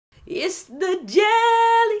It's the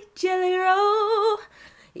jelly roll.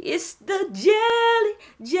 It's the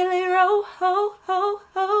jelly roll. Ho, ho,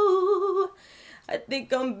 ho. I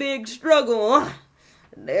think I'm big struggle.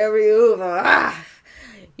 There we over.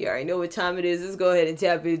 You already know what time it is. Let's go ahead and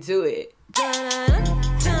tap into it.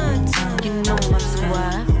 You know my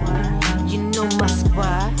squad. You know my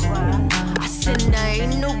squad. I said now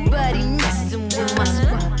ain't nobody messing with my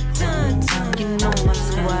squad. You know my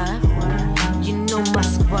squad. You know my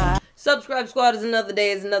squad. Subscribe squad is another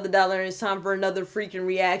day, it's another dollar, and it's time for another freaking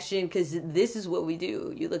reaction, because this is what we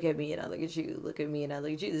do. You look at me and I look at you, look at me and I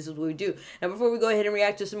look at you. This is what we do. Now before we go ahead and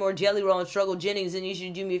react to some more Jelly Roll and Struggle Jennings, then you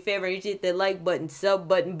should do me a favor, you should hit that like button, sub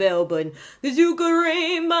button, bell button, because you can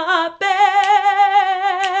ring my bell.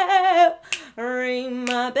 Ring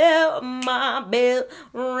my bell, ring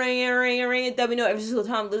it. That we know every single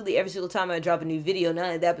time, literally every single time I drop a new video.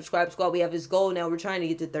 Now that Subscribe Squad, we have this goal now. We're trying to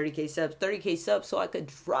get to 30K subs. 30K subs so I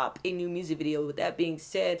could drop a new music video. With that being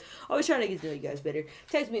said, always trying to get to know you guys better.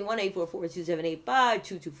 Text me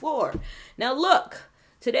 1-844-278-5224. Now look,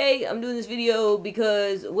 today I'm doing this video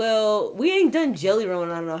because, well, we ain't done Jelly Roll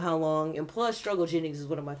in I don't know how long, and plus Struggle Jennings is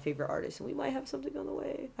one of my favorite artists, and we might have something on the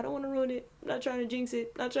way. I don't want to ruin it. I'm not trying to jinx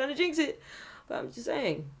it. Not trying to jinx it. But I'm just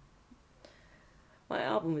saying, my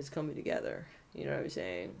album is coming together. You know what I'm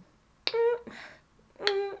saying?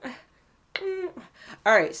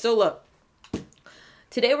 Alright, so look.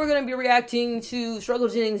 Today we're going to be reacting to Struggle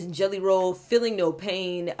Jennings and Jelly Roll, Feeling No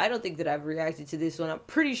Pain. I don't think that I've reacted to this one. I'm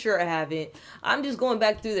pretty sure I haven't. I'm just going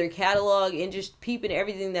back through their catalog and just peeping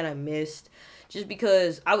everything that I missed. Just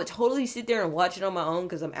because I would totally sit there and watch it on my own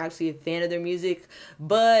because I'm actually a fan of their music.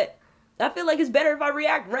 But I feel like it's better if I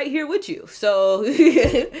react right here with you. So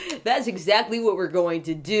that's exactly what we're going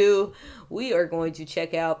to do. We are going to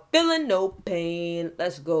check out Feeling No Pain.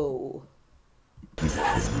 Let's go.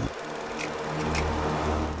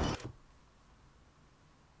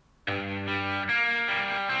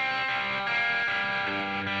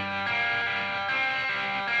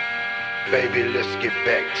 Baby, let's get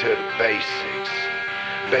back to the basics.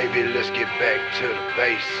 Baby, let's get back to the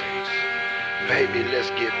basics. Baby,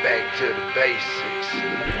 let's get back to the basics.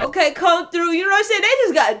 Okay, come through. You know what I'm saying? They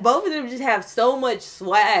just got, both of them just have so much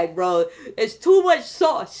swag, bro. It's too much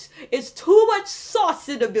sauce. It's too much sauce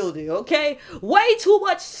in the building, okay? Way too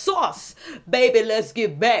much sauce. Baby, let's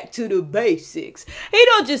get back to the basics. He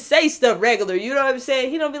don't just say stuff regular, you know what I'm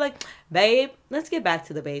saying? He don't be like, babe, let's get back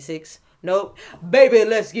to the basics. Nope. Baby,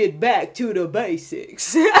 let's get back to the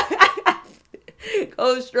basics.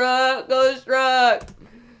 Go Struck, go Struck.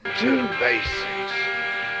 To the basics.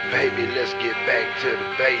 Baby, let's get back to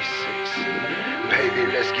the basics. Baby,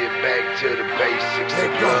 let's get back to the basics.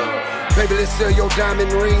 Let go. Baby, let's sell your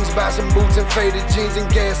diamond rings, buy some boots and faded jeans and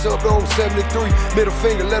gas up the old 73. Middle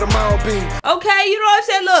finger, let them all be. Okay, you know what I'm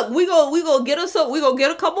saying? Look, we gonna get us we gonna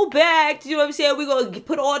get a couple bags. You know what I'm saying? We gonna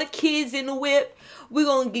put all the kids in the whip. We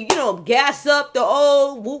gonna get, you know, gas up the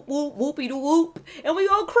old whoop whoop whoopie the whoop, and we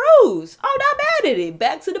gonna cruise. I'm not mad at it.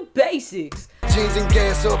 Back to the basics. Jeans and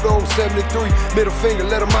gas up the old 73. Middle finger,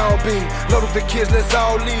 let them all be. Load up the kids, let's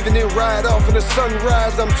all leave and then ride off in the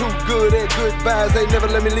sunrise. I'm too good at goodbyes. They never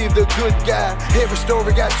let me leave the good guy. Every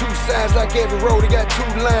story got two sides, like every road it got two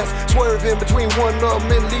lines. Swerve in between one of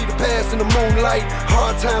them and lead the past in the moonlight.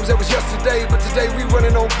 Hard times, that was yesterday, but today we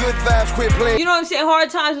running on good vibes. Quit playing. You know what I'm saying? Hard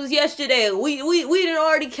times was yesterday. We done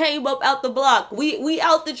already came up out the block. We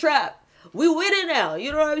out the trap. We with it now.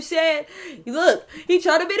 You know what I'm saying? Look, he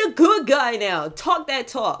trying to be the good guy now. Talk that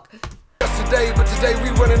talk. Yesterday, but today we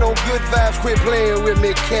running on good vibes. Quit playing with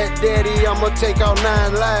me, cat daddy. I'ma take out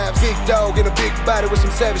 9 lives. Big dog in a big body with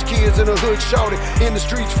some savage kids in a hood shorty. In the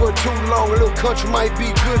streets for too long, a little country might be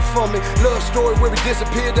good for me. Love story where we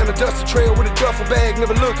disappeared down a dusty trail with a duffel bag.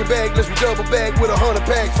 Never looking back, let's double back with 100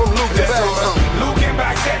 packs from Luke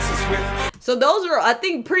back, Texas with. So those are, I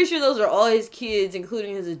think, pretty sure those are all his kids,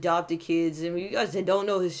 including his adopted kids. And if you guys that don't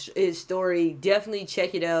know his story, definitely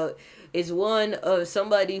check it out. It's one of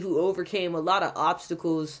somebody who overcame a lot of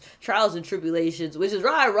obstacles, trials, and tribulations, which is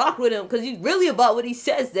why I rock with him, because he's really about what he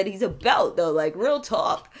says that he's about, though. Like, real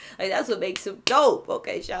talk. Like, that's what makes him dope.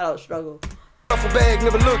 Okay, shout out Struggle. Duffel bag,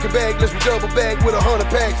 never looking back, let's double back with 100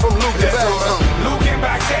 packs from Luke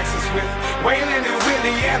back, Texas with Waylon and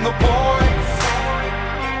Willie and the boys.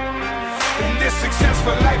 And this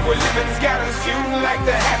successful life we're living's got us feeling like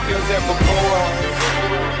the Hatfields and the boys.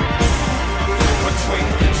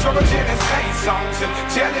 Between Struggle Jennings pain songs and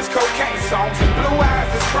jealous cocaine songs and blue eyes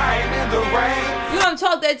that's crying in the rain. You know, I'm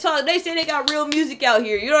talk that talk. They say they got real music out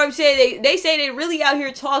here. You know what I'm saying? They say they really out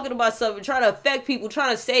here talking about something, trying to affect people,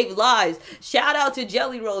 trying to save lives. Shout out to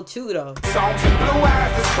Jelly Roll too, though. Songs and blue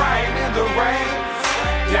eyes that's crying in the rain.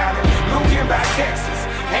 Down in Lucan by Texas,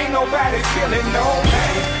 ain't nobody feeling no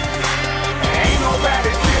pain. Ain't nobody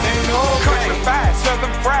feeling no pain. Countrified,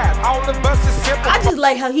 southern fried, all of us is simple. I just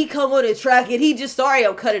like how he come on the track and he just, sorry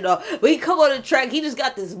I'm cutting off, but he come on the track, he just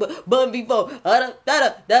got this bun before, or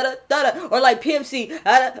like PMC,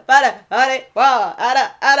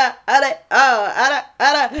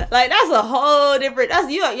 like that's a whole different, that's,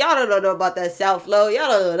 y'all don't know about that South flow, y'all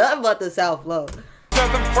don't know nothing about the South flow.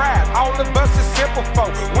 Southern fried, all of us is simple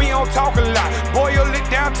folk. We don't talk a lot, boil it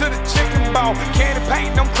down to the chicken bone. Candy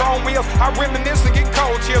paint them chrome wheels, I reminisce and get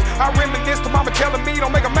cold chills. I reminisce to mama telling me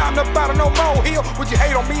don't make a mountain up out of no molehill. Would you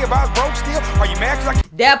hate on me if I was broke still? Are you mad cause I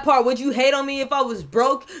that part, would you hate on me if I was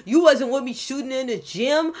broke? You wasn't with me shooting in the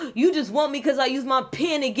gym. You just want me because I use my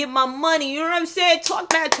pen and get my money. You know what I'm saying? Talk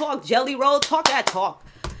that talk, Jelly Roll. Talk that talk.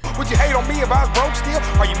 Would you hate on me if I was broke still?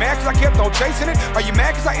 Are you mad cause I kept on chasing it? Are you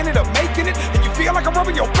mad cause I ended up making it? And you feel like I'm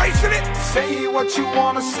rubbing your face in it? Say what you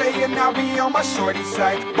wanna say and I'll be on my shorty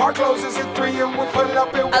side. Bar closes at 3 and we'll pull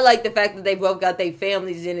up and I like the fact that they both got their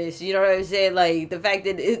families in this. You know what I'm saying? Like the fact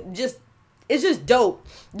that it's just dope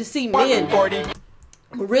to see men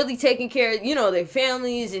really taking care of, you know, their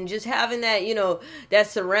families and just having that, you know, that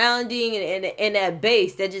surrounding and that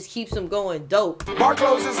base that just keeps them going dope. Bar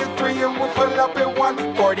closes at 3 and we'll pull up at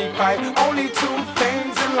 1:45. Only 2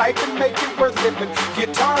 things in life that make it worth living.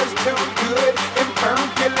 Guitars too good and firm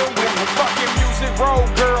killing women. Fucking music road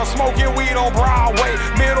girl, smoking weed on Broadway.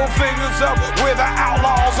 Middle fingers up with the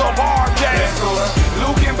outlaws of our day. Let's go to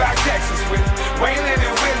Lucan by Texas with Waylon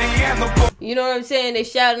and Willie and the boy. You know what I'm saying? They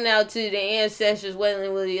shouting out to the ancestors, Waylon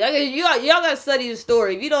and Willie. Y'all gotta study the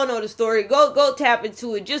story. If you don't know the story, go tap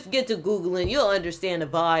into it. Just get to Googling. You'll understand the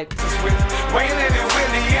vibe. With Waylon and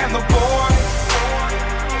Willie and the boys.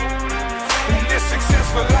 In this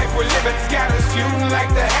successful life we're living's got us feuding like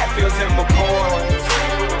the Hatfields and McCoys.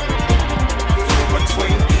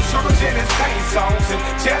 Between Sugar Jennings pain songs and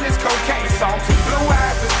jealous cocaine songs and blue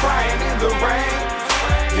eyes is crying in the rain.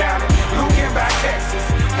 Down in Lucan by Texas,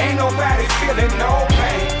 ain't nobody feeling no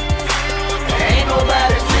pain. Ain't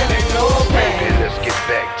nobody feeling no pain. Baby, let's get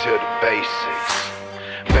back to the basics.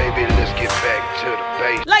 Baby, let's get back to the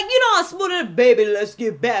basics. Like, you know how smooth it is? Baby, let's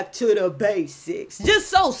get back to the basics. Just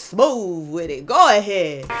so smooth with it. Go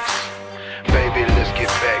ahead. Baby, let's get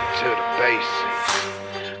back to the basics.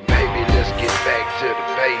 Baby, let's get back to the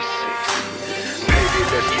basics. Baby,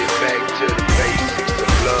 let's get back to the basics of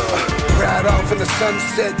love. Ride off in the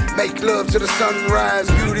sunset, make love to the sunrise.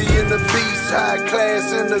 Beauty in the beast, high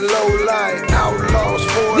class in the low light. Outlaws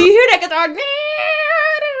for Do you hear that guitar?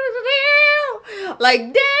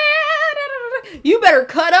 Like, you better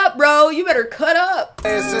cut up, bro. You better cut up.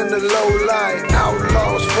 class in the low light.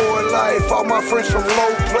 Outlaws for life. All my friends from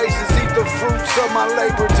low places eat the fruits of my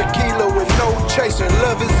labor. Tequila with no chaser.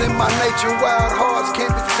 Love is in my nature. Wild hearts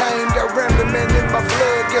can't be tamed. Got random men in my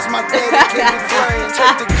blood. Guess my daddy can't be blamed.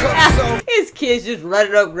 Take the cups off. His kid's just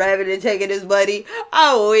running up, grabbing and taking his money.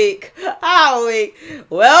 I'm weak. I'm weak.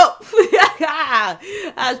 Well,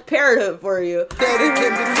 that's parenthood for you. Daddy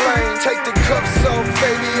can be blamed. Take the cups off,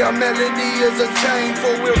 baby. Our melody is a chain.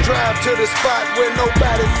 4-wheel drive to the spot where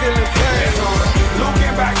nobody feeling pain.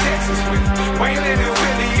 Lucan by Texas with Waylon and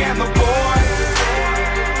Willie and the boys.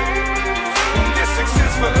 In this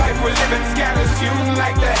successful life we're living's got us feuding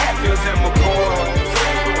like the Hatfields and McCoys.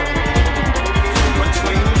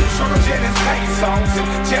 Between Sugar Jennings pain songs and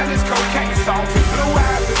jealous cocaine songs and blue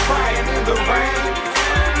eyes is crying in the rain.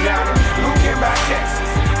 Down in Lucan by Texas,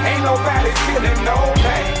 ain't nobody feeling no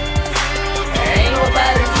pain. Ain't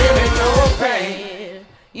nobody feeling no pain.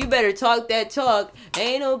 You better talk that talk.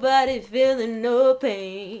 Ain't nobody feeling no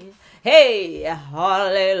pain. Hey,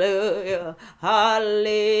 hallelujah,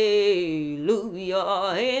 hallelujah.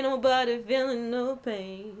 Ain't nobody feeling no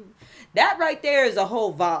pain. That right there is a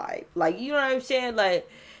whole vibe. Like, you know what I'm saying? Like,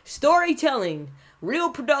 storytelling, real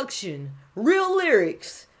production, real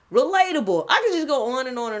lyrics, relatable. I could just go on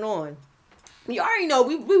and on and on. You already know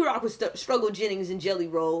we rock with Struggle Jennings and Jelly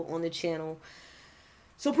Roll on the channel.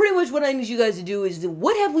 So pretty much what I need you guys to do is,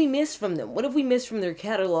 what have we missed from them? What have we missed from their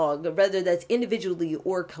catalog, whether that's individually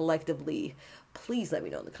or collectively? Please let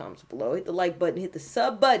me know in the comments below. Hit the like button, hit the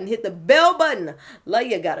sub button, hit the bell button.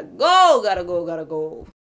 Like you gotta go, gotta go, gotta go.